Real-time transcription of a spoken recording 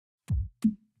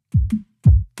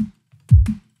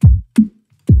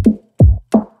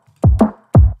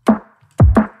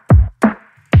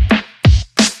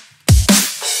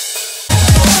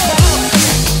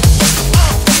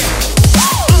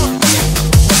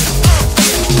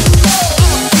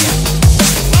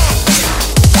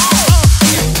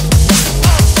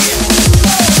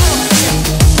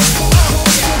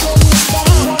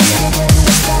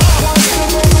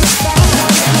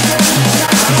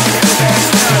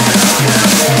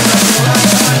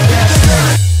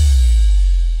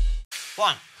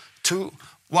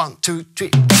One, two,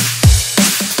 three.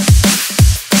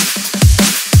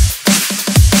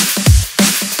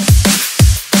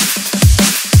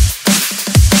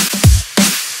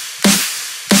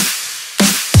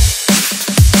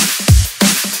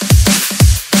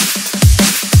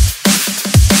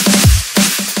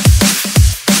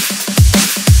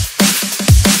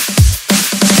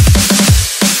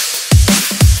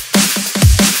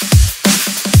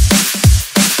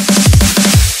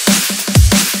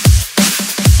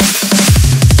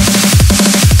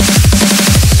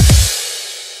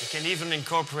 Even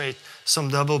incorporate some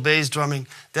double bass drumming.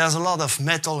 There's a lot of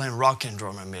metal and rock in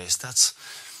drum and bass. That's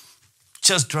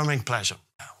just drumming pleasure.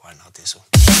 Why not this one?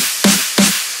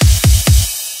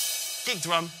 Kick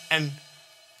drum and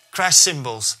crash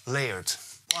cymbals layered.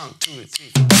 1, 2,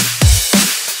 3.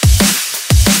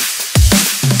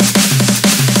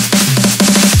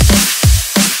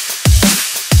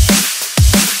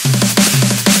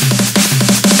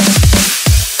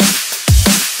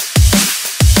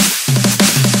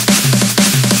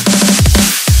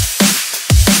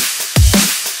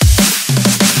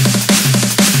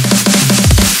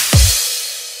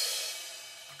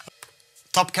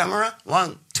 Top camera,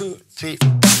 1, 2, 3.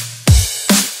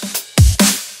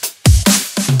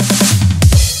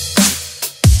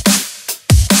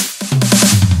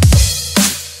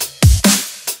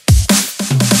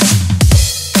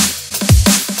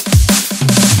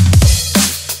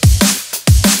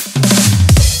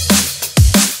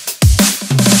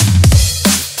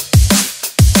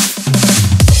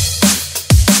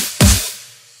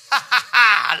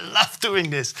 I love doing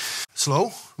this.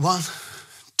 Slow, 1,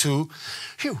 2,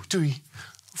 3,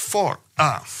 4.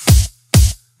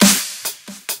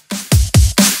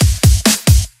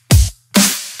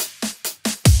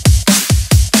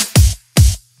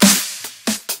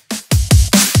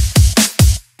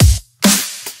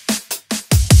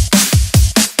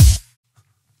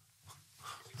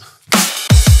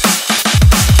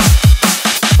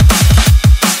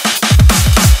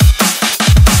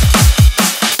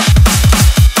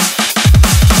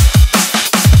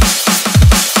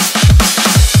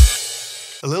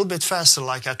 A little bit faster,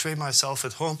 like I train myself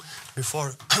at home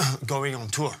before going on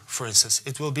tour, for instance.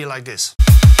 It will be like this.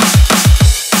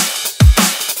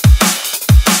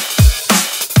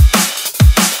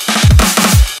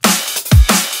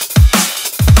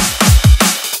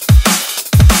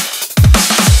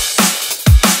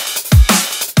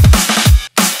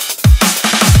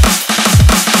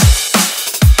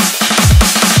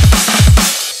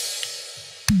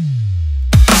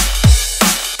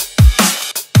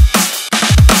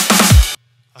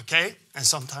 Okay, and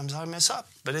sometimes I mess up,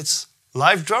 but it's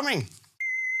live drumming.